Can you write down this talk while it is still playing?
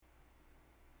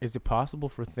Is it possible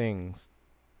for things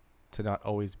to not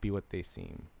always be what they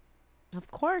seem?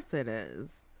 Of course it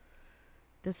is.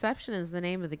 Deception is the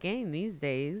name of the game these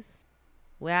days.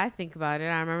 The way I think about it,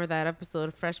 I remember that episode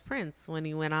of Fresh Prince when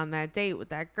he went on that date with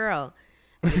that girl.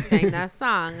 And he sang that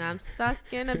song. I'm stuck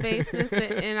in a basement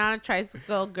sitting on a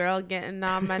tricycle, girl getting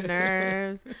on my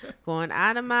nerves. Going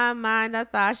out of my mind, I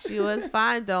thought she was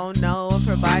fine. Don't know if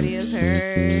her body is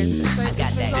hers. It's like,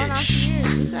 it's been going on for years.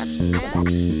 Deception,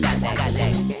 man.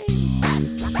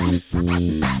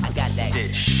 I got that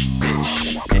dish.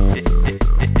 Dish. I got that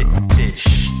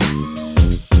dish.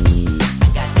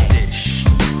 I got that dish.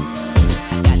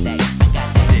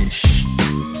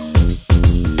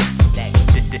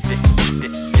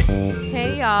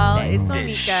 Hey, y'all. It's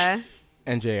Onika.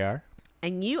 And J.R.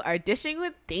 And you are dishing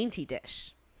with Dainty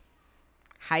Dish.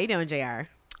 How you doing, J.R.?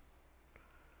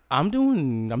 I'm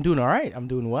doing all right. I'm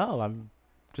doing well. I'm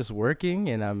just working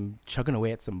and I'm chugging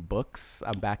away at some books.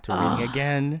 I'm back to reading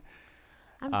again.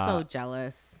 I'm so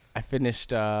jealous. I finished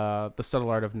The Subtle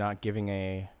Art of Not Giving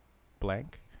a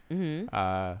Blank.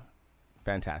 Mm-hmm.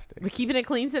 Fantastic. We're keeping it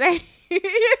clean today.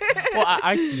 Well,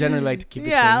 I generally like to keep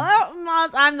it clean. Well,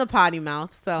 I'm the potty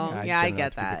mouth, so I generally get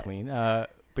like to keep it that. clean. But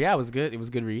yeah, it was good. It was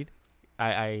a good read.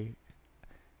 You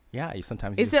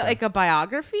sometimes. Is it like a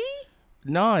biography?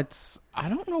 No, I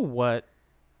don't know what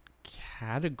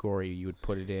category you would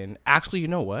put it in. Actually, you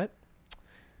know what?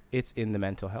 It's in the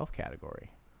mental health category.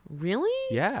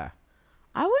 Really? Yeah.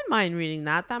 I wouldn't mind reading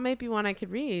that. That might be one I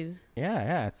could read.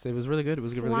 Yeah. It was really good. It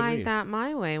was a really good read. Slide that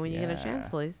my way when you get a chance,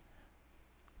 please.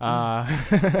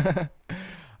 The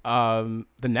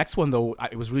next one though,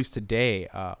 it was released today.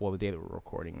 The day that we're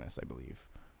recording this, I believe.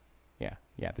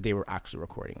 Yeah, the day we're actually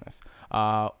recording this.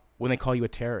 When They Call You a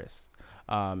Terrorist.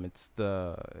 It's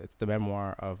the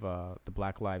memoir of the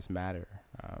Black Lives Matter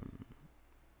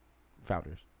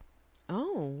founders.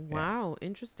 Oh, wow.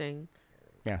 Interesting.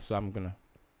 Yeah, so I'm gonna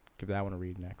give that one a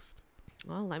read next.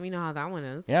 Well, let me know how that one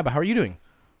is. Yeah, but how are you doing?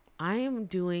 I am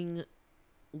doing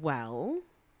well.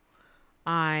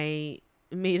 I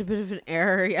made a bit of an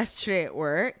error yesterday at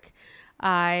work.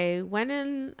 I went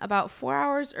in about 4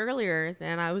 hours earlier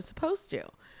than I was supposed to.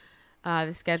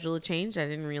 The schedule had changed. I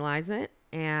didn't realize it.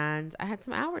 And I had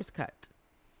some hours cut.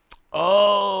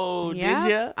 Oh, Yep,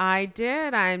 did you? I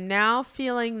did. I'm now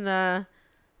feeling the,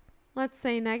 let's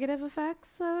say, negative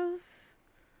effects of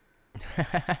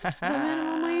the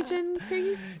minimum wage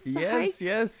increase.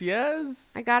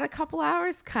 Yes. I got a couple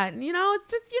hours cut. And, it's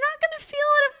just, you're not going to feel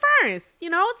it at first. It's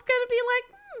going to be like,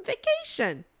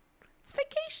 vacation. It's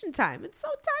vacation time. It's so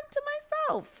time to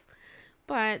myself.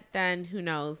 But then who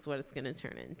knows what it's going to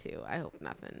turn into. I hope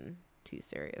nothing too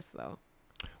serious, though.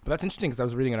 But that's interesting because I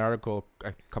was reading an article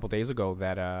a couple days ago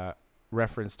that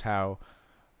referenced how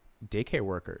daycare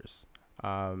workers,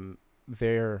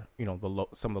 they're,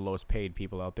 some of the lowest paid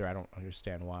people out there. I don't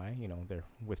understand why. They're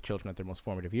with children at their most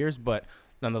formative years. But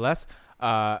nonetheless,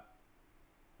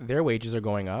 their wages are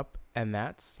going up. And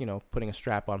that's, putting a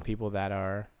strap on people that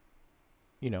are,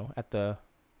 at the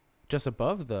just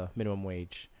above the minimum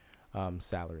wage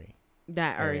salary.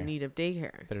 That are in need of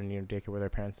daycare. That are in need of daycare where their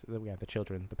parents, the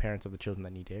parents of the children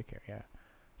that need daycare, yeah.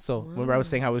 So remember I was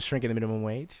saying how I was shrinking the minimum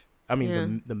wage? I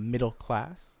mean, the middle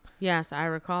class. Yes, I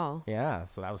recall. Yeah,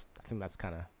 so I think that's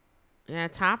kind of... Yeah,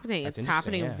 it's happening. It's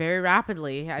happening very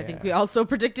rapidly. I think we also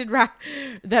predicted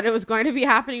that it was going to be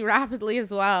happening rapidly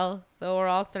as well. So we're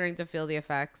all starting to feel the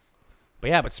effects.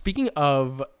 But speaking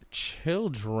of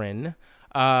children...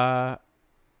 by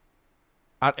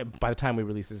the time we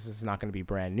release this is not going to be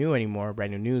brand new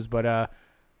news. But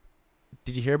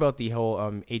did you hear about the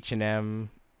whole H&M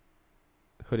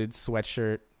hooded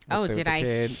sweatshirt? Did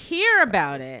I hear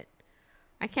about it?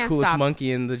 I can't Coolest stop.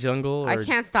 Monkey in the Jungle? I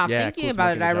can't stop thinking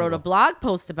about it. I wrote a blog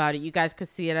post about it. You guys could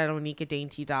see it at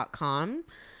onikadainty.com.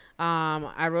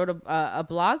 I wrote a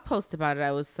blog post about it.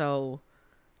 I was so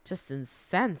just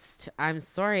incensed. I'm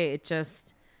sorry.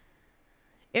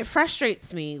 It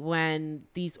frustrates me when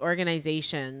these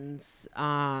organizations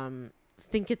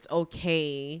think it's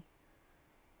okay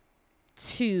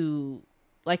to,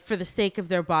 like, for the sake of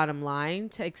their bottom line,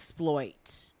 to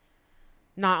exploit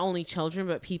not only children,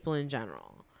 but people in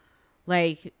general.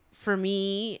 Like, for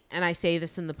me, and I say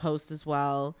this in the post as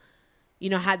well,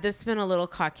 had this been a little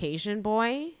Caucasian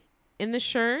boy in the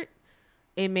shirt,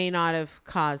 it may not have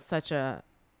caused such a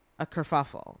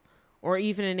kerfuffle, or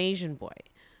even an Asian boy.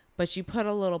 But you put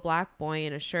a little black boy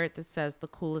in a shirt that says the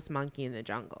coolest monkey in the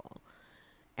jungle.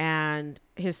 And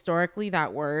historically,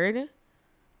 that word,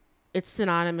 it's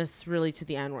synonymous really to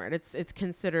the N-word. It's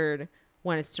considered,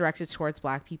 when it's directed towards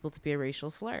black people, to be a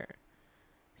racial slur.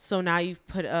 So now you've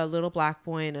put a little black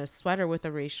boy in a sweater with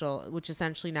a racial, which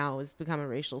essentially now has become a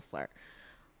racial slur.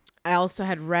 I also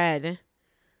had read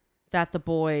that the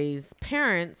boy's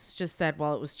parents just said,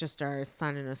 well, it was just our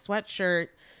son in a sweatshirt.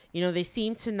 You know, they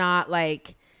seem to not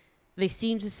like, they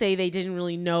seem to say they didn't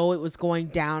really know it was going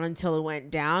down until it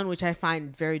went down, which I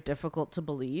find very difficult to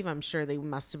believe. I'm sure they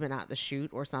must have been at the shoot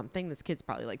or something. This kid's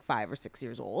probably like 5 or 6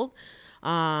 years old.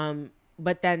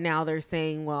 But then now they're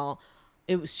saying, well,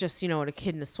 it was just, you know, a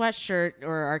kid in a sweatshirt,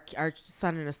 or our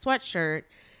son in a sweatshirt.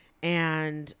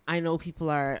 And I know people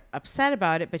are upset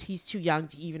about it, but he's too young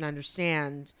to even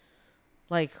understand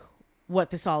like what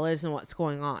this all is and what's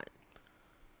going on.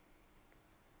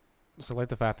 So like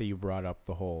the fact that you brought up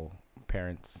the whole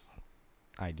parents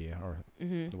idea, or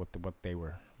what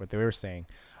they were saying.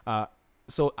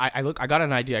 So I got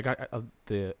an idea. I got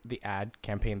the ad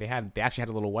campaign they had. They actually had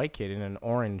a little white kid in an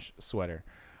orange sweater,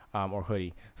 or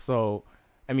hoodie. So,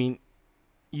 I mean,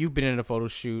 you've been in a photo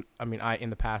shoot. I mean, in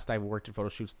the past I've worked at photo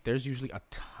shoots. There's usually a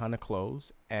ton of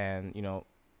clothes, and you know,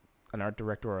 an art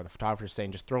director or the photographer is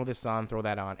saying, just throw this on, throw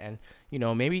that on, and you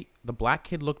know, maybe the black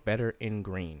kid looked better in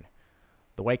green.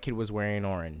 The white kid was wearing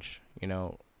orange. You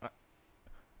know,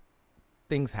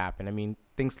 things happen. I mean,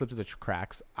 things slip through the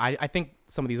cracks. I think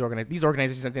some of these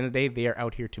organizations at the end of the day, they are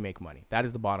out here to make money. That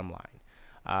is the bottom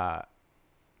line.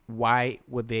 Why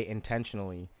would they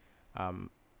intentionally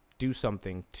do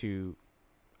something to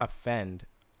offend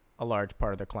a large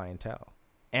part of their clientele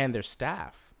and their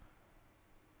staff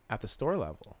at the store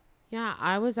level? Yeah,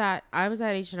 I was at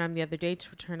H&M the other day to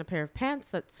return a pair of pants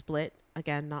that split.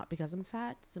 Again, not because I'm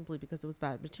fat, simply because it was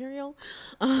bad material.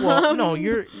 Well, no,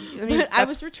 I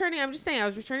was returning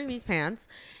these pants,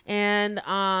 and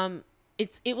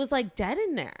it was like dead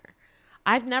in there.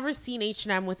 I've never seen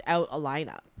H&M without a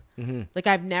lineup. Mm-hmm. Like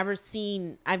I've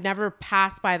never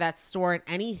passed by that store in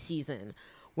any season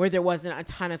where there wasn't a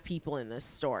ton of people in this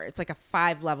store. It's like a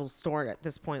 5-level store at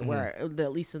this point, where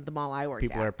at least at the mall I work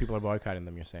at. People are boycotting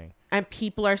them, you're saying. And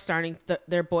people are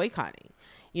they're boycotting.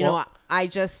 You know,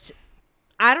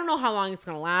 I don't know how long it's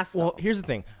going to last. Well, here's the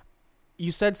thing.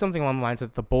 You said something along the lines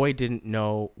that the boy didn't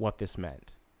know what this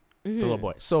meant. The little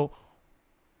boy. So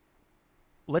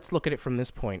let's look at it from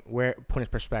this point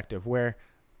of perspective, where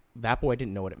that boy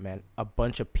didn't know what it meant. A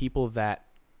bunch of people that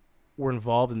were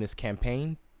involved in this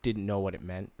campaign didn't know what it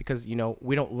meant, because, you know,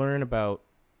 we don't learn about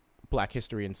Black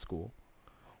history in school.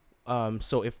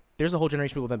 So if there's a whole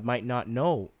generation of people that might not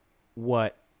know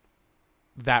what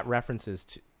that references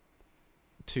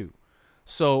to.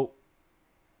 So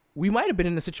we might have been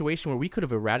in a situation where we could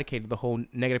have eradicated the whole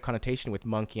negative connotation with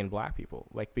monkey and black people,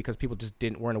 like, because people just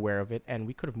weren't aware of it, and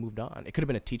we could have moved on. It could have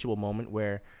been a teachable moment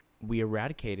where we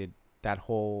eradicated that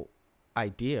whole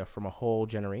idea from a whole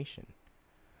generation.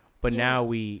 But now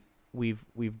we've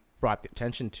brought the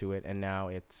attention to it, and now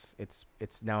it's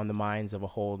now in the minds of a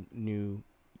whole new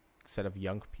set of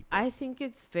young people. I think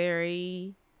it's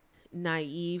very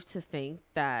naive to think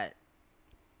that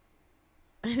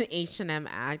an H&M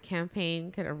ad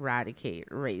campaign could eradicate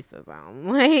racism.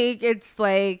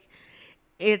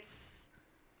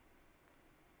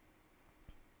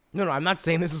 No, I'm not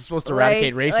saying this is supposed to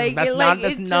eradicate racism.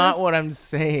 That's not what I'm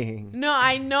saying. No,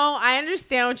 I know. I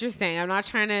understand what you're saying. I'm not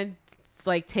trying to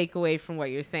like take away from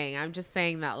what you're saying. I'm just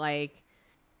saying that like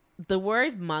the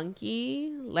word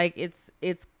monkey, like it's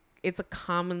a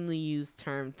commonly used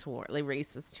term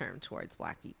racist term towards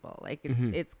black people. Like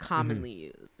it's commonly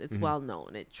used. It's well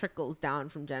known. It trickles down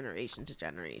from generation to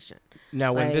generation.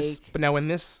 Now when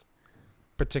this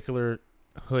particular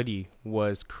hoodie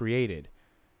was created,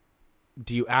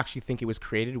 do you actually think it was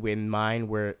created in mind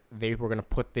where they were going to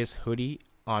put this hoodie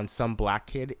on some black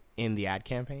kid in the ad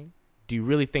campaign? Do you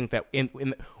really think that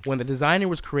when the designer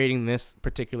was creating this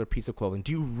particular piece of clothing,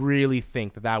 do you really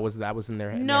think that was in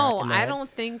their head? No, I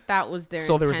don't think that was their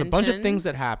intention. So there was a bunch of things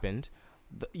that happened.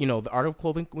 The art of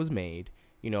clothing was made.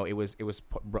 You know, it was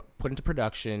put into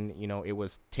production. You know, it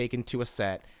was taken to a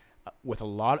set with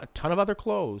a ton of other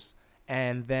clothes.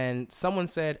 And then someone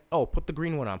said, "Oh, put the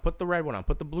green one on, put the red one on,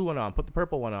 put the blue one on, put the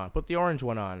purple one on, put the orange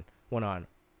one on."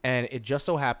 And it just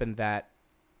so happened that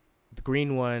the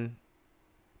green one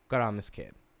got on this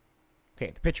kid.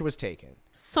 Okay, the picture was taken.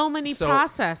 So many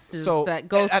processes that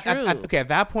go through. At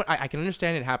that point, I can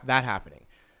understand that happening.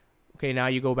 Okay, now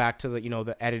you go back to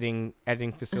the editing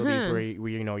facilities where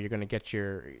you're going to get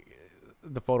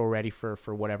the photo ready for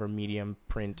whatever medium,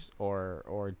 print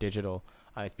or digital.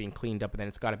 It's being cleaned up, and then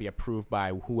it's got to be approved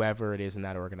by whoever it is in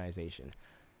that organization.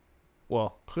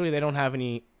 Well, clearly they don't have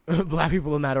any black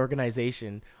people in that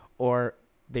organization, or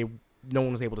no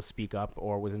one was able to speak up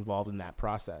or was involved in that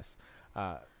process.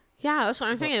 Yeah, that's what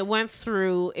I'm saying. It went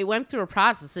through a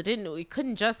process. It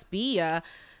couldn't just be a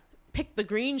pick the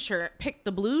green shirt, pick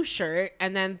the blue shirt,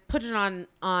 and then put it on.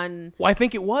 Well, I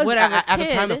think it was whatever at the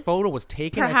time the kid, photo was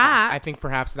taken. Perhaps, I think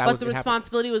perhaps that but was the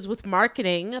responsibility was with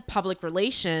marketing, public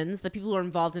relations, the people who are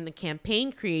involved in the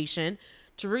campaign creation,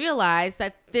 to realize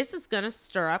that this is going to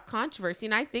stir up controversy.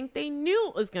 And I think they knew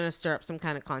it was going to stir up some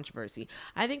kind of controversy.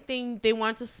 I think they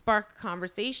wanted to spark a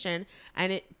conversation,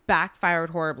 and it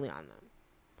backfired horribly on them.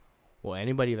 Well,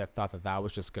 anybody that thought that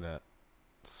was just going to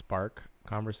spark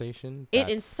conversation, it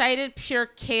incited pure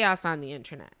chaos on the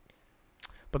internet.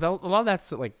 But a lot of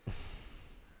that's like,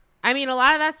 I mean, a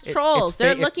lot of that's trolls.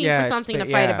 They're looking for something to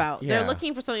fight about. Yeah. They're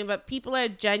looking for something, but people are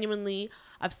genuinely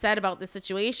upset about the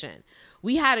situation.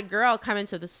 We had a girl come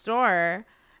into the store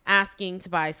asking to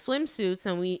buy swimsuits,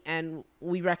 and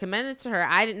we recommended to her.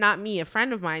 A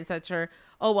friend of mine said to her,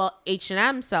 "Oh, well,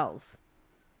 H&M sells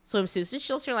swimsuits," and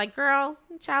she'll like, "Girl,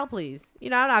 child, please. I'm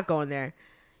not going there."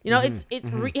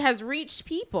 It has reached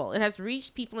people. It has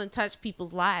reached people and touched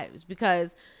people's lives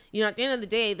because, at the end of the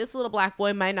day, this little black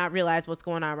boy might not realize what's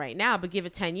going on right now, but give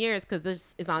it 10 years because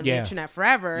this is on the internet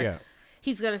forever. Yeah.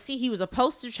 He's going to see he was a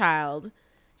poster child.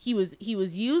 He was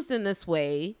used in this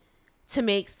way to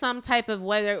make some type of,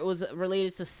 whether it was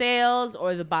related to sales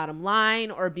or the bottom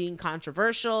line or being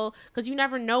controversial, because you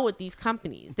never know with these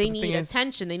companies. They need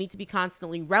attention. They need to be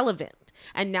constantly relevant.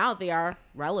 And now they are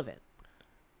relevant.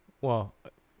 Well,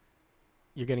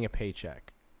 you're getting a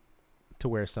paycheck to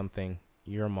wear something.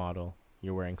 You're a model.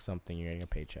 You're wearing something. You're getting a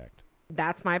paycheck.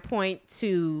 That's my point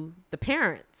to the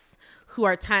parents who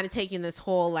are kind of taking this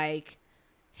whole like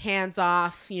hands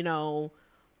off,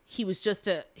 he's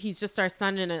just our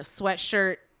son in a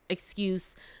sweatshirt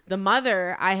excuse. The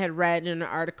mother, I had read in an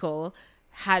article,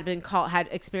 had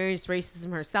experienced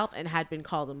racism herself and had been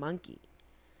called a monkey.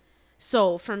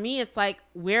 So for me, it's like,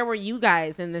 where were you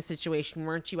guys in this situation?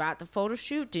 Weren't you at the photo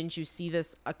shoot? Didn't you see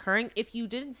this occurring? If you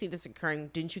didn't see this occurring,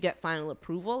 didn't you get final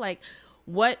approval? Like,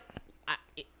 what?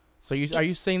 So are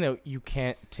you saying that you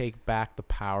can't take back the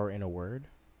power in a word?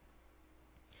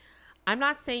 I'm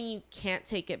not saying you can't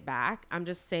take it back. I'm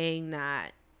just saying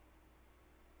that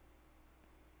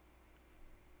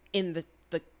in the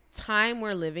time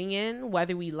we're living in,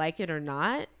 whether we like it or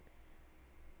not,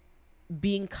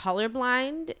 being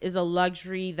colorblind is a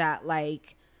luxury that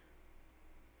like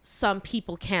some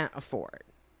people can't afford.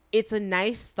 It's a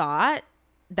nice thought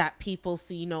that people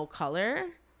see no color,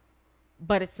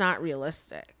 but it's not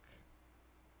realistic.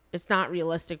 It's not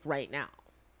realistic right now.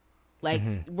 Like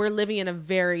we're living in a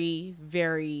very,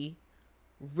 very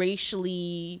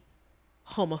racially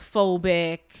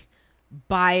homophobic,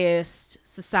 biased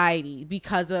society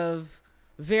because of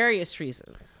various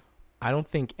reasons. I don't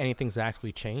think anything's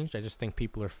actually changed. I just think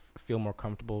people feel more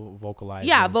comfortable vocalizing.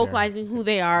 Yeah, vocalizing who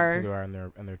they are.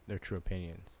 And their true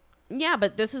opinions. Yeah,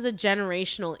 but this is a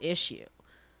generational issue.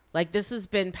 Like, this has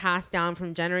been passed down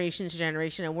from generation to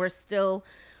generation, and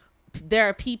there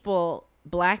are people,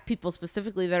 black people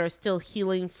specifically, that are still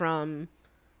healing from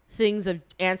things of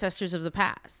ancestors of the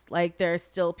past. Like, there are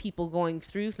still people going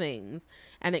through things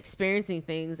and experiencing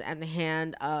things at the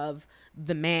hand of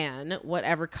the man,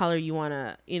 whatever color you want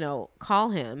to,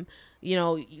 call him.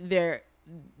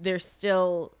 They're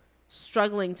still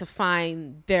struggling to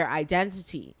find their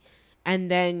identity.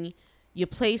 And then you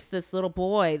place this little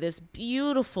boy, this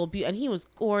beautiful, and he was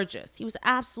gorgeous. He was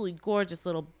absolutely gorgeous,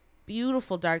 little,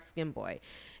 beautiful, dark-skinned boy.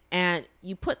 And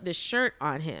you put this shirt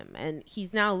on him, and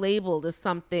he's now labeled as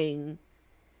something,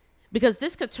 because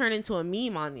this could turn into a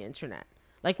meme on the internet.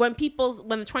 Like when the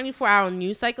 24-hour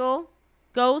news cycle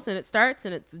goes and it starts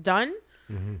and it's done,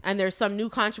 and there's some new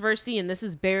controversy and this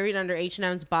is buried under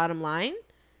H&M's bottom line,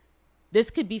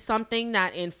 this could be something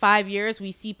that in 5 years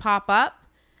we see pop up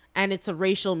and it's a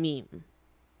racial meme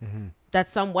that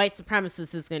some white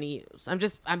supremacist is going to use.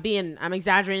 I'm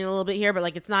exaggerating a little bit here, but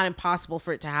like, it's not impossible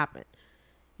for it to happen.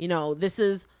 This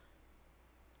is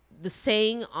the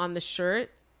saying on the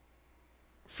shirt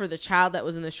for the child that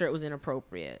was in the shirt was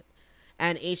inappropriate.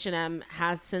 And H&M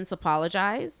has since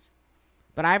apologized,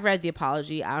 but I've read the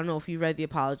apology. I don't know if you read the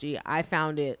apology. I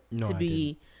found it to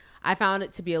be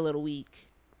a little weak.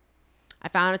 I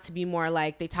found it to be more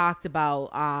like they talked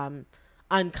about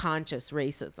unconscious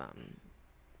racism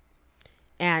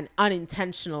and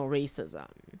unintentional racism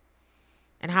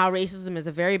and how racism is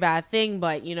a very bad thing,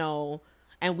 but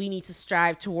and we need to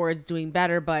strive towards doing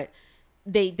better. But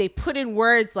they put in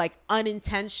words like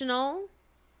unintentional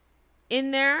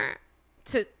in there.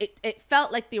 It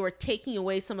felt like they were taking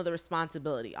away some of the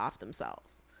responsibility off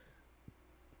themselves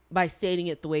by stating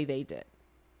it the way they did.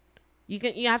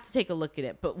 You have to take a look at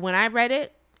it. But when I read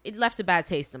it, it left a bad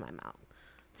taste in my mouth.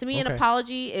 To me, an Okay.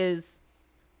 apology is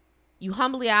you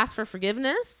humbly ask for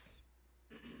forgiveness.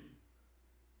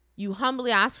 You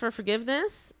humbly ask for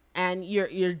forgiveness, and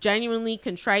you're genuinely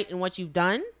contrite in what you've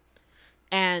done,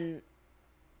 and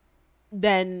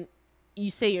then you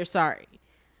say you're sorry.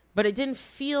 But it didn't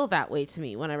feel that way to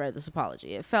me when I read this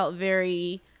apology. It felt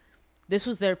very, this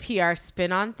was their PR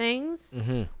spin on things.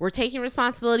 Mm-hmm. We're taking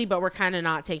responsibility, but we're kind of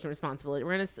not taking responsibility.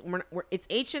 It's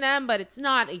H&M, but it's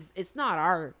not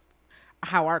our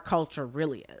how our culture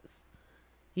really is,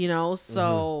 you know.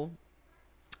 So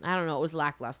I don't know. It was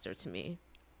lackluster to me.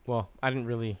 Well, I don't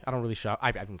really shop.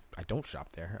 I don't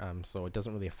shop there. So it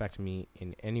doesn't really affect me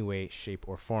in any way, shape,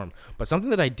 or form. But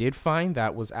something that I did find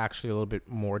that was actually a little bit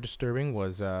more disturbing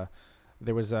was there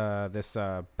was this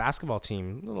basketball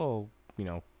team, little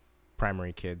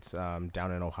primary kids down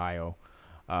in Ohio,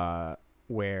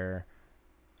 where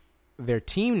their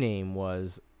team name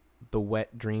was the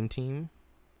Wet Dream Team,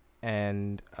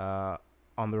 and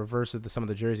on the reverse of some of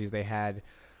the jerseys they had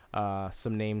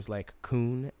some names like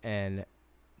Coon and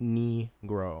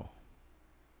Negro.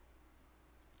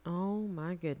 Oh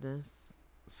my goodness.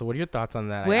 So what are your thoughts on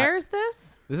that? Where's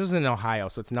this? This was in Ohio,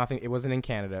 so it's nothing. It wasn't in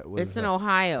Canada. It was, It's in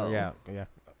Ohio. Yeah.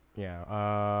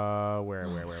 Where?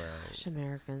 Gosh,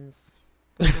 Americans.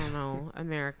 I don't know.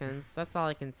 Americans. That's all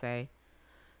I can say.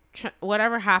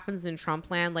 Whatever happens in Trump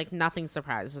land, like nothing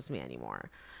surprises me anymore.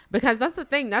 Because that's the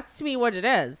thing. That's to me what it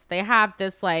is. They have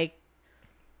this like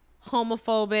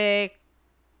homophobic,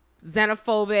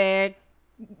 xenophobic,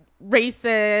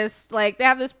 racist, like they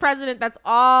have this president that's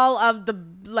all of the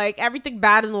like everything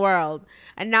bad in the world,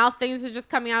 and now things are just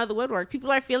coming out of the woodwork.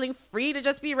 People are feeling free to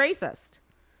just be racist,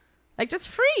 like just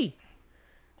free,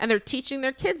 and they're teaching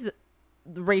their kids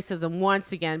racism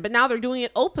once again, but now they're doing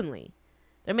it openly.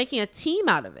 They're making a team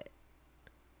out of it,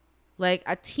 like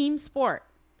a team sport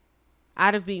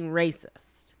out of being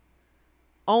racist.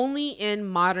 Only in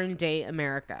modern day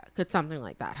America could something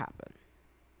like that happen.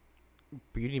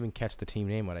 But you didn't even catch the team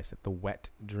name. What I said, the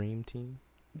Wet Dream Team.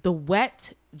 The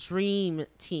Wet Dream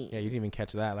Team. Yeah, you didn't even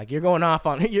catch that. Like you're going off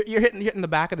on you're hitting the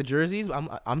back of the jerseys.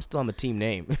 I'm still on the team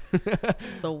name.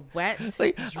 The Wet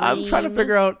like, Dream I'm trying to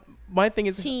figure out. My thing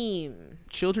is, Team.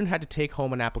 children had to take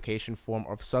home an application form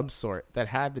of some sort that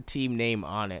had the team name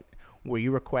on it, where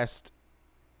you request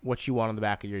what you want on the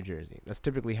back of your jersey. That's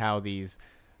typically how these,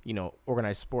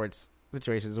 organized sports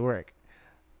situations work.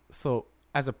 So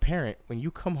as a parent, when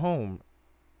you come home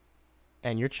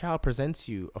and your child presents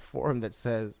you a form that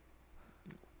says,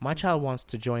 my child wants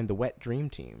to join the Wet Dream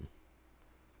Team,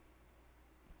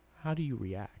 how do you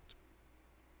react?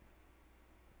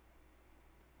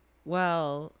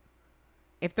 Well,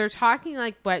 if they're talking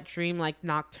like Wet Dream, like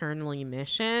nocturnal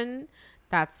emission,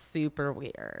 that's super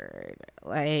weird.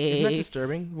 Like, Isn't that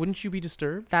disturbing? Wouldn't you be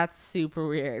disturbed? That's super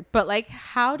weird. But like,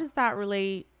 how does that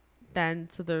relate then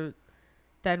to the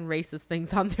then racist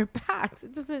things on their backs?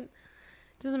 It doesn't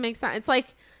make sense.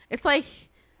 It's like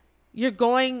you're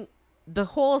going, the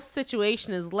whole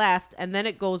situation is left and then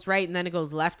it goes right and then it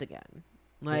goes left again.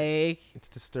 Like, it's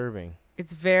disturbing.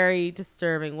 It's very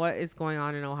disturbing. What is going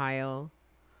on in Ohio?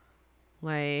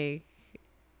 Like,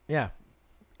 yeah.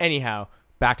 Anyhow,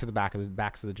 back to the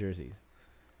backs of the jerseys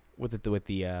with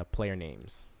the player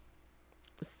names.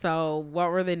 so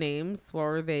what were the names? What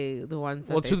were the ones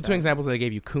that Two examples that I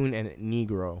gave you: Coon and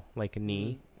Negro, like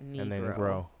knee, and then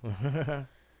grow.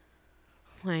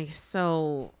 Like,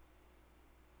 so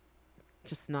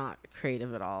just not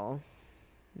creative at all.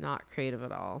 Not creative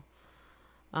at all.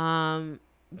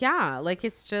 Yeah, like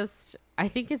I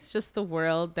think it's just the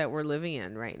world that we're living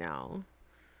in right now.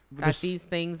 That these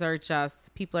things are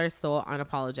just, people are so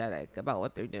unapologetic about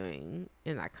what they're doing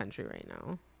in that country right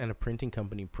now. And a printing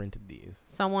company printed these.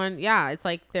 It's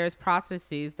like there's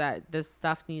processes that this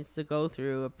stuff needs to go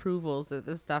through, approvals that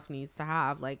this stuff needs to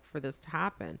have, like, for this to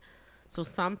happen. So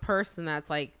some person that's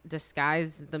like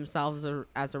disguised themselves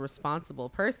as a responsible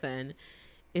person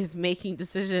is making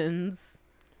decisions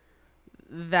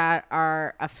that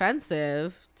are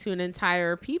offensive to an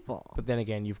entire people. But then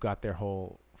again, you've got their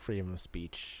whole freedom of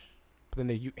speech. But then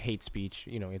the hate speech,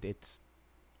 it's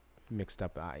mixed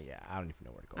up. I don't even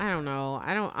know where to go. I don't know.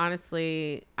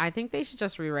 I think they should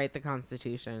just rewrite the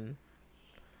Constitution.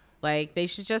 Like, they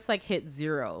should just like hit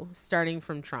 0 starting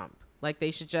from Trump. Like,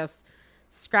 they should just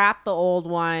scrap the old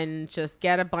one, just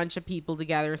get a bunch of people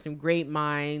together, some great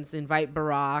minds, invite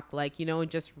Barack, and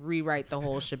just rewrite the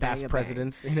whole shebang. Past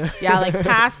presidents, Yeah, like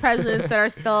past presidents that are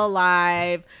still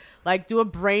alive, like do a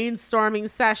brainstorming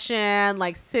session,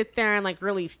 like sit there and like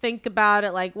really think about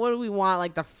it. Like, what do we want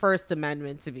like the First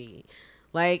Amendment to be?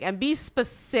 Like, and be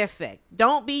specific.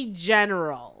 Don't be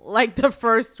general like the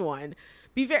first one.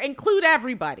 Be fair. Include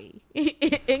everybody.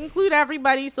 Include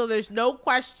everybody, so there's no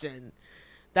question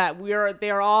that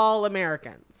they're all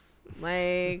Americans.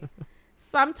 Like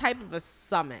some type of a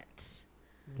summit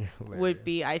would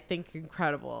be, I think,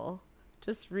 incredible.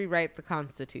 Just rewrite the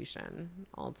Constitution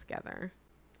altogether.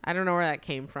 I don't know where that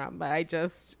came from, but I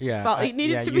just felt it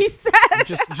needed to be said. You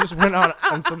just went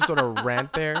on some sort of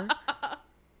rant there.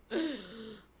 Oh,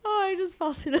 I just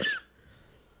felt it.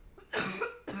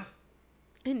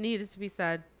 It needed to be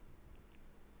said.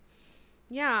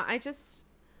 Yeah,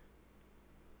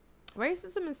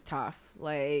 racism is tough.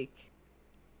 Like,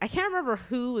 I can't remember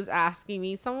who was asking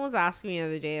me. Someone was asking me the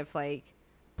other day if, like,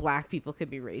 black people could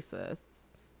be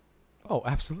racist. Oh,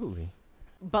 absolutely.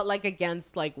 But, like,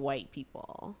 against, like, white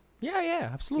people. Yeah,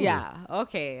 absolutely. Yeah,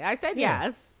 okay. I said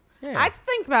yes. Yeah. I had to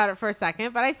think about it for a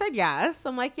second, but I said yes.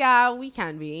 I'm like, yeah, we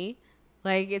can be.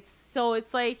 Like, it's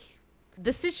like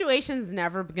the situation's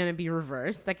never going to be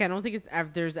reversed. Like, I don't think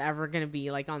there's ever going to be,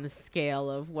 like, on the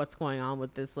scale of what's going on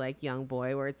with this, like, young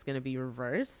boy where it's going to be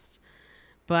reversed.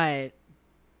 But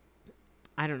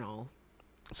I don't know.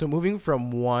 So moving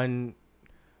from one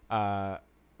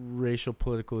racial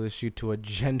political issue to a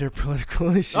gender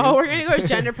political issue. Oh, we're going to go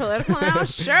gender political now?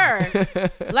 Sure.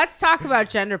 Let's talk about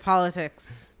gender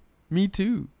politics. Me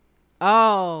too.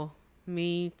 Oh,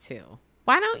 me too.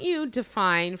 Why don't you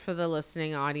define for the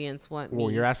listening audience what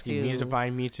Well, you're asking me to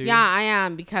define me too? Yeah, I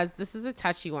am, because this is a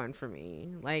touchy one for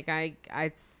me. Like,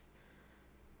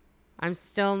 I'm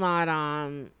still not,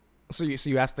 So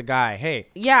you asked the guy, hey,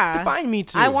 yeah, define me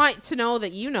too. I want to know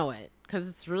that you know it, because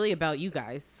it's really about you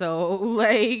guys. So,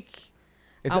 like,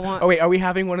 oh wait, are we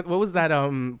having what was that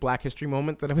Black History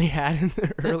moment that we had in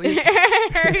the early?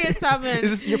 Harriet Tubman. Is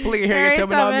this you're pulling Harriet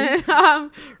Tubman on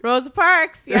me? Rosa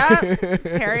Parks. Yeah,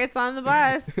 Harriet's on the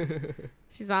bus.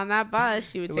 She's on that bus.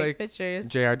 She would take pictures.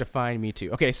 J.R. define me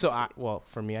too. Okay, so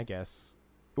for me, I guess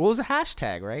it was a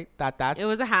hashtag, right? It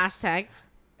was a hashtag,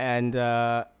 and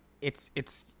I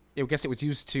guess it was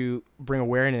used to bring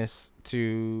awareness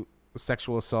to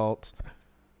sexual assault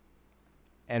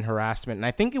and harassment, and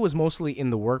I think it was mostly in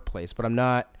the workplace, but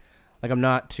I don't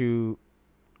want to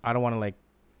like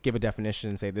give a definition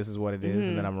and say this is what it is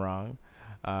and then I'm wrong.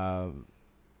 But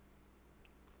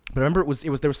I remember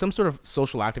there was some sort of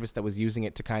social activist that was using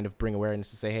it to kind of bring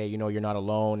awareness to say, hey, you're not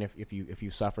alone if you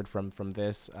suffered from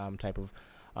this type of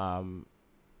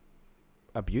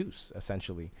abuse,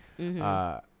 essentially.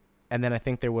 And then I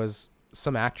think there was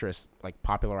some actress like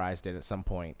popularized it at some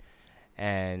point,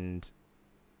 and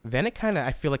then it kind of,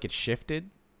 I feel like it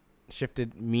shifted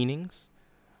meanings.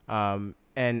 And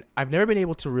I've never been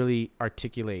able to really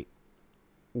articulate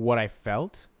what I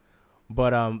felt,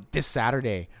 but this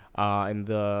Saturday in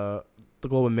the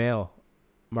Globe and Mail,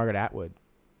 Margaret Atwood,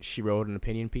 she wrote an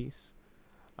opinion piece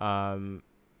about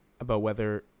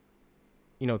whether,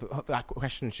 the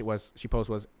question she posed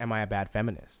was, am I a bad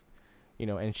feminist?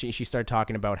 And she started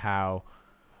talking about how,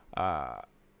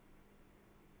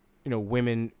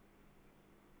 women,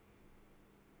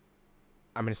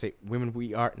 I'm going to say women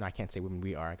we are. No, I can't say women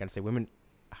we are. I got to say women.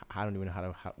 I don't even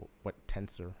know what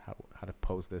tense or how to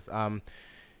pose this.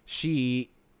 She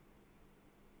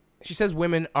says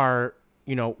women are,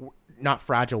 not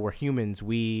fragile. We're humans.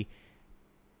 We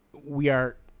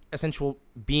are essential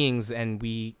beings, and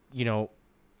we,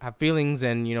 have feelings,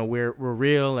 and, we're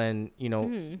real, and,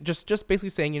 just basically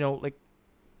saying, like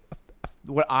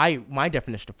my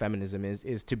definition of feminism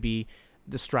is to be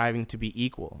the striving to be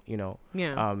equal,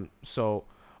 Yeah. So,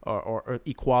 or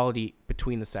equality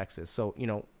between the sexes. So,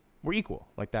 we're equal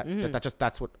like that.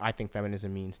 That's what I think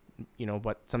feminism means,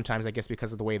 but sometimes I guess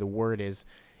because of the way the word is,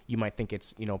 you might think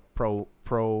it's, pro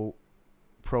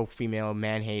female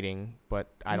man hating,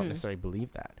 but I don't necessarily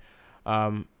believe that.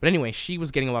 But anyway, she was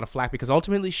getting a lot of flack because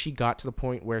ultimately she got to the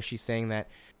point where she's saying that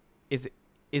is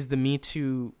the Me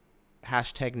Too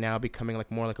hashtag now becoming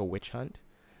like more like a witch hunt?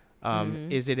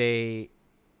 Is it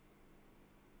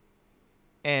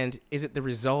the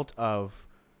result of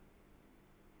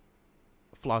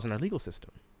flaws in our legal system?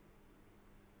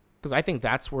 Because I think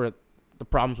that's where the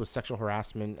problems with sexual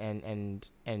harassment and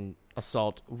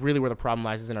assault, really where the problem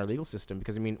lies, is in our legal system.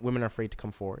 Because women are afraid to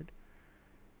come forward.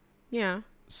 Yeah.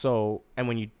 So, and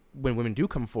when women do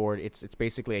come forward, it's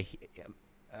basically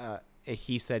a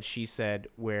he said, she said,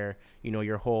 where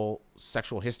your whole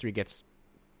sexual history gets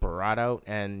brought out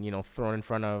and thrown in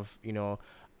front of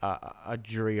a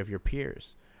jury of your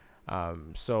peers.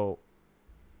 So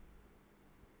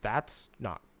that's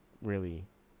not really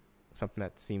something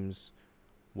that seems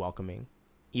welcoming.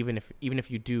 Even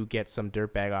if you do get some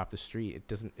dirtbag off the street, it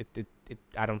doesn't.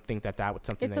 I don't think that was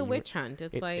something. It's a witch hunt.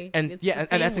 It's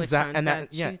that's exactly. And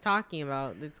that she's talking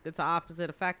about. It's the opposite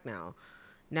effect now.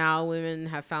 Now women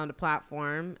have found a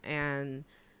platform and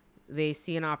they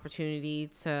see an opportunity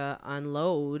to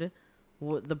unload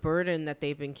the burden that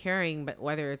they've been carrying, but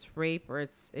whether it's rape or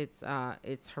it's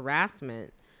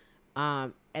harassment,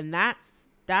 and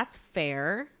that's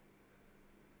fair.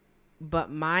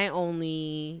 But my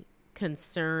only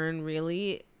concern,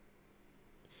 really,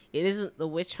 it isn't the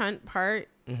witch hunt part.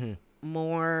 Mm-hmm.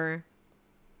 More,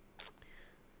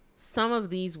 some of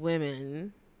these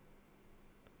women,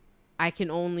 I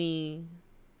can only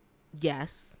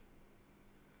guess.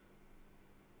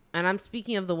 And I'm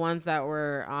speaking of the ones that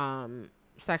were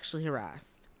sexually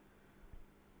harassed.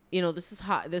 You know, this is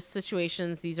this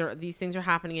situations. These things are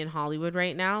happening in Hollywood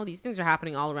right now. These things are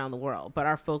happening all around the world. But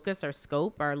our focus, our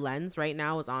scope, our lens right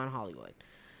now is on Hollywood.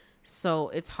 So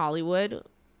it's Hollywood.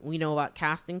 We know about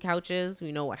casting couches.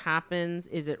 We know what happens.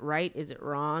 Is it right? Is it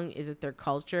wrong? Is it their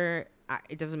culture?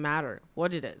 It doesn't matter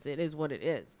what it is. It is what it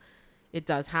is. It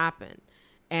does happen.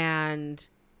 And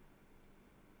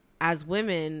as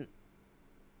women,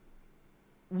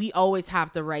 we always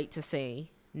have the right to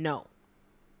say no.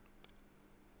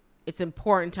 It's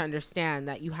important to understand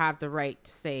that you have the right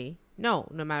to say no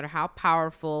matter how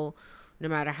powerful, no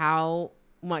matter how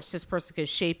much this person could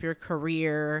shape your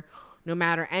career, no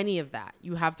matter any of that,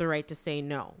 you have the right to say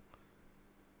no.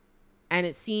 And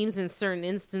it seems in certain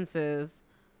instances,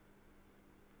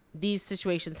 these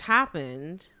situations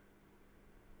happened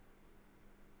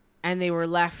and they were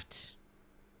left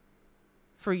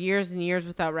for years and years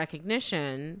without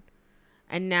recognition,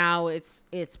 and now it's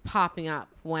popping up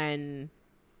when,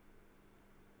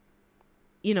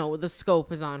 you know, the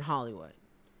scope is on Hollywood.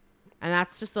 And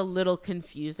that's just a little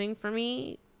confusing for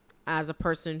me as a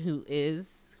person who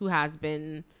has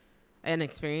been and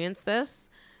experienced this.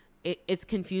 It's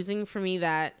confusing for me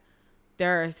that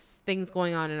there are things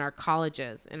going on in our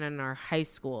colleges and in our high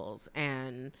schools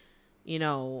and, you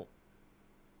know,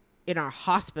 in our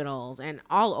hospitals and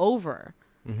all over.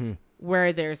 Mm-hmm.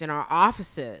 Where there's in our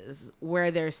offices, where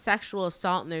there's sexual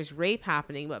assault and there's rape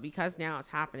happening, but because now it's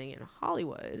happening in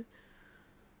Hollywood,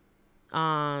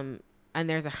 and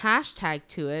there's a hashtag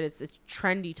to it, it's a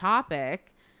trendy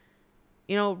topic.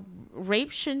 You know, rape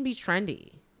shouldn't be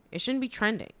trendy. It shouldn't be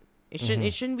trending. It shouldn't. Mm-hmm.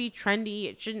 It shouldn't be trendy.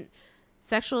 It shouldn't.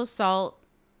 Sexual assault,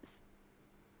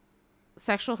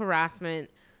 sexual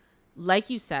harassment, like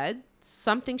you said,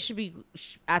 something should be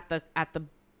at the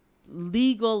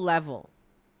legal level.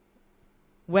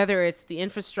 Whether it's the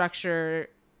infrastructure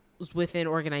within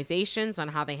organizations on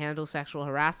how they handle sexual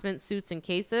harassment suits and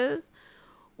cases,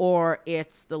 or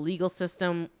it's the legal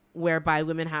system whereby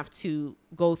women have to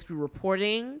go through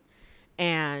reporting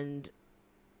and,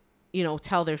 you know,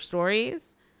 tell their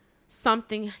stories.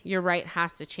 Something, you're right,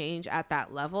 has to change at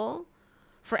that level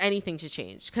for anything to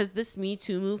change. Because this Me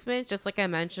Too movement, just like I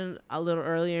mentioned a little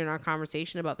earlier in our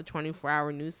conversation about the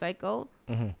 24-hour news cycle,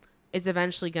 mm-hmm. it's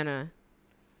eventually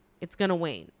it's going to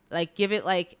wane. Like, give it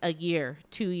like a year,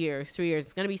 2 years, 3 years.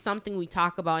 It's going to be something we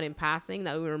talk about in passing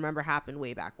that we remember happened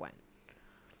way back when.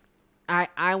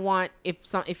 I want,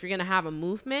 if you're going to have a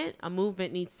movement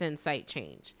needs to incite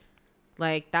change.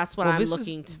 Like, that's what I'm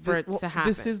looking for it to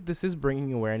happen. This is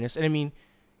bringing awareness. And I mean,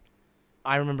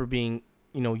 I remember being,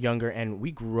 you know, younger, and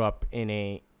we grew up in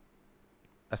a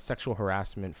sexual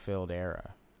harassment filled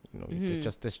era. You know, mm-hmm.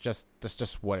 That's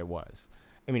just what it was.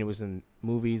 I mean, it was in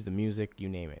movies, the music, you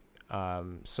name it.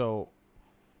 So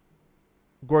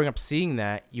growing up seeing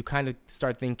that, you kind of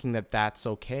start thinking that that's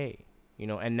okay, you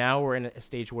know, and now we're in a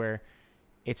stage where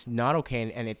it's not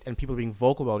okay, and people are being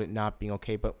vocal about it not being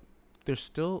okay, but there's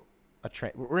still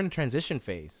we're in a transition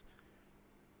phase.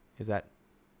 Is that,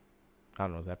 I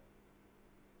don't know, is that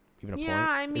even a point? Yeah,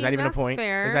 I mean, is that even that's a point?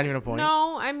 Fair. Is that even a point?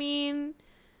 No, I mean,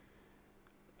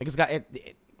 like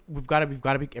we've got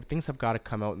to be, things have got to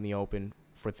come out in the open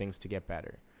for things to get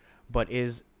better. But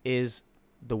is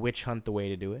the witch hunt the way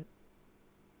to do it?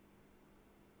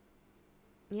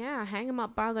 Yeah, hang them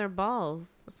up by their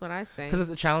balls. That's what I say. Because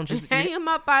the challenge is hang them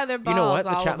up by their balls. You know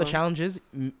what? The challenge is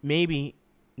maybe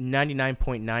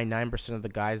 99.99% of the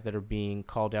guys that are being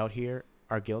called out here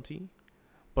are guilty,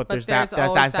 but there's that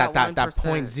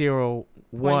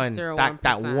 0.01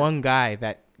 that one guy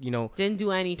that, you know, didn't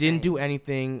do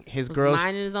anything. His girl's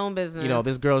minding his own business. You know,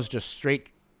 this girl's just straight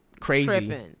crazy,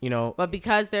 tripping. You know, but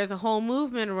because there's a whole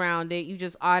movement around it, you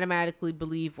just automatically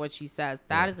believe what she says.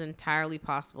 That is an entirely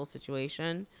possible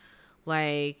situation.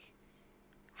 Like,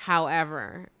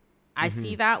 however, I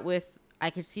see that I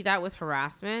could see that with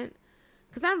harassment,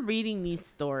 because I'm reading these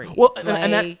stories. Well,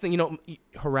 and that's the, you know,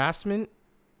 harassment.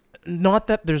 Not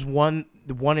that there's one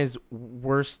is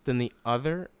worse than the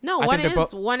other. No, I one think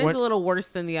is they're one is a little worse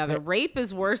than the other. Rape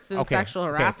is worse than sexual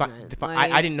harassment.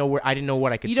 I didn't know what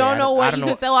I could say. You don't know what I you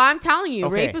could say. Well, I'm telling you,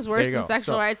 Okay, rape is there worse you than go.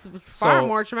 sexual So- harassment. It's far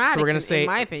more traumatic. So we're gonna say in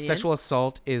my opinion. sexual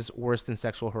assault is worse than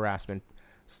sexual harassment.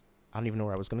 I don't even know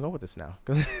where I was gonna go with this now.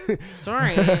 'Cause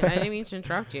Sorry, I didn't mean to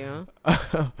interrupt you.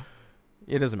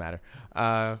 it doesn't matter.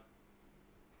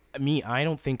 Me, I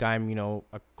don't think I'm,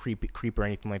 a creep or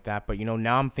anything like that. But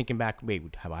now I'm thinking back.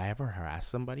 Wait, have I ever harassed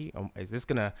somebody? Is this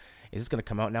gonna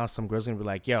come out now? Some girl's gonna be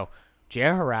like, "Yo,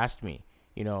 J.R. harassed me."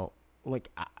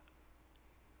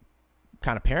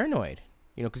 Kind of paranoid.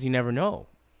 Because you never know.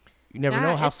 You never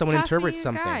know how it's someone tough being interprets a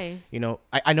something. guy.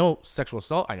 I know sexual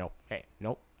assault. I know. Hey,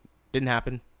 nope, didn't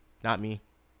happen. Not me.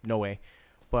 No way.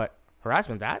 But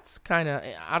harassment, that's kind of,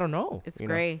 I don't know. It's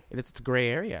gray. It's a gray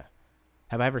area.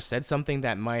 Have I ever said something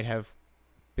that might have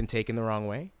been taken the wrong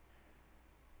way?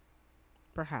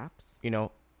 Perhaps.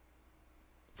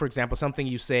 For example, something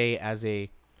you say as a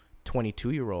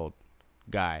 22-year-old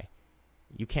guy,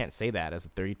 you can't say that as a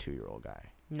 32-year-old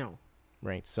guy. No.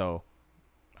 Right? So,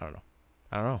 I don't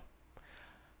know.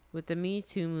 With the Me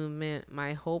Too movement,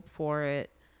 my hope for it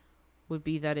would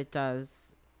be that it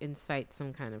does incite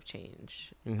some kind of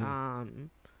change. Mm-hmm.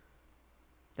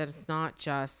 That it's not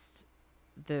just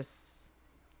this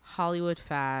Hollywood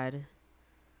fad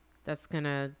that's going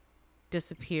to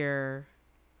disappear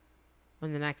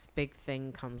when the next big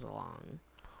thing comes along.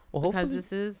 Well, Because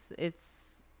hopefully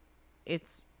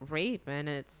it's rape and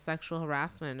it's sexual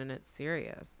harassment and it's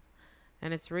serious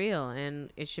and it's real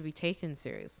and it should be taken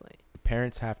seriously.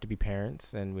 parents have to be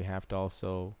parents, and we have to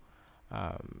also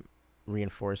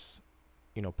reinforce,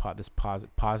 this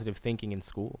positive thinking in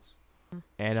schools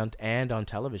and on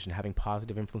television, having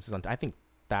positive influences on. I think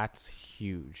that's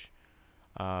huge.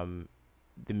 In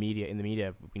the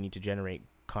media, we need to generate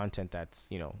content that's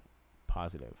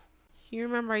positive. You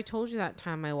remember I told you that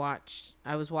time I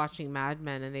was watching Mad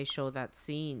Men and they showed that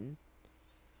scene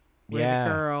where Yeah.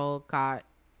 the girl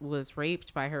was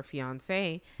raped by her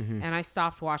fiance, Mm-hmm. and I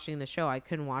stopped watching the show. I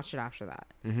couldn't watch it after that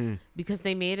Mm-hmm. because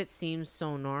they made it seem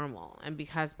so normal, and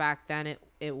because back then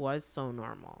it was so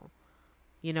normal.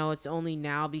 It's only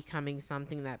now becoming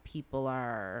something that people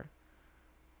are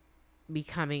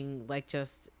becoming like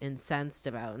just incensed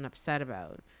about and upset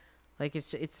about. Like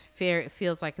it's fair. It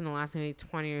feels like in the last maybe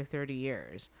 20 or 30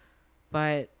 years,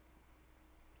 but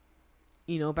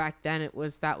back then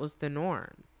that was the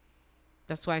norm.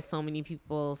 That's why so many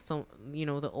people,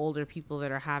 the older people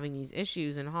that are having these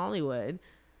issues in Hollywood,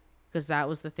 because that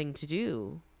was the thing to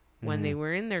do when they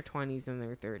were in their 20s and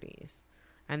their 30s,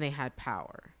 and they had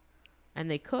power,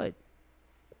 and they could.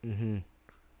 Mm-hmm.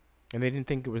 And they didn't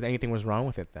think anything was wrong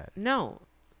with it then. No.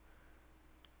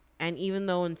 And even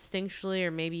though instinctually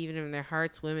or maybe even in their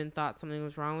hearts women thought something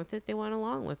was wrong with it, they went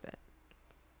along with it.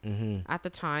 Mm-hmm. At the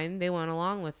time, they went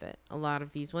along with it. A lot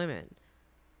of these women.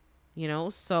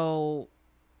 So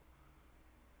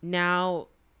now,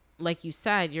 like you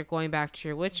said, you're going back to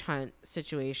your witch hunt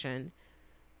situation.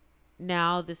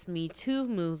 Now this Me Too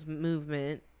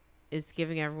movement is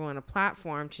giving everyone a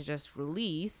platform to just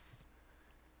release.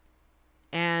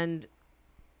 And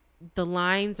the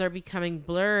lines are becoming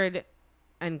blurred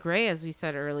and gray, as we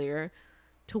said earlier,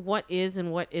 to what is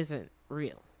and what isn't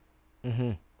real.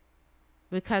 Mm-hmm.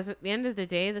 Because at the end of the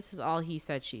day, this is all he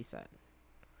said, she said.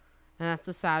 And that's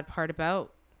the sad part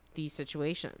about these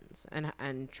situations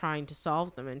and trying to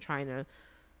solve them and trying to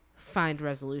find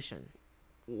resolution.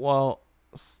 Well,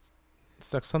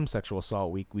 some sexual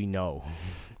assault we know.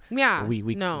 Yeah, we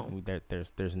no.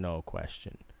 There's no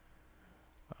question.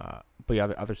 But the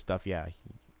other stuff, yeah,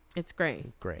 It's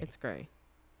gray. gray. It's gray.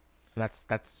 And that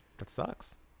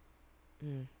sucks.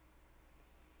 Mm.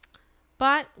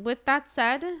 But with that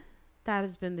said, that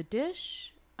has been the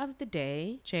dish of the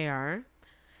day. JR,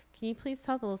 can you please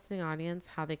tell the listening audience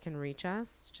how they can reach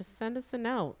us? Just send us a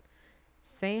note.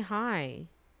 Say hi.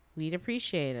 We'd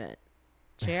appreciate it.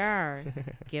 JR,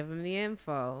 give them the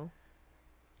info.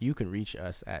 You can reach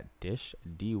us at dysh,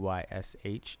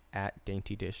 DYSH, at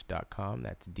daintydysh.com.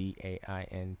 That's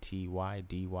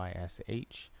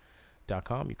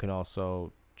DAINTYDYSH.com. You can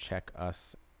also check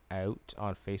us out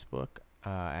on Facebook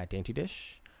at Dainty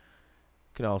Dish.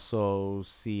 You can also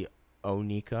see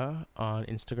Onika on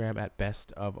Instagram at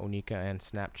Best of Onika and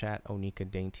Snapchat Onika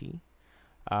Dainty.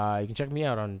 You can check me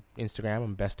out on Instagram.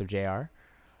 I'm Best of J.R.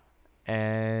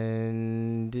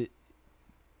 And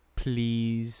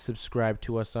please subscribe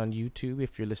to us on YouTube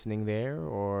if you're listening there,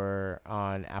 or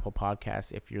on Apple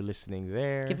Podcasts if you're listening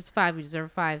there. Give us 5. We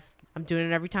deserve 5. I'm doing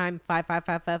it every time. 5, 5,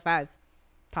 5, 5, 5.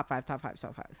 Top 5, top 5,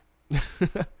 top 5.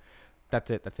 that's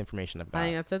it. That's the information I've got. I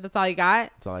think that's it. That's all you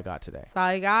got? That's all I got today. That's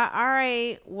all you got? All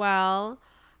right. Well,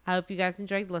 I hope you guys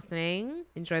enjoyed listening.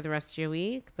 Enjoy the rest of your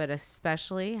week, but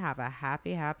especially have a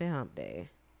happy, happy hump day.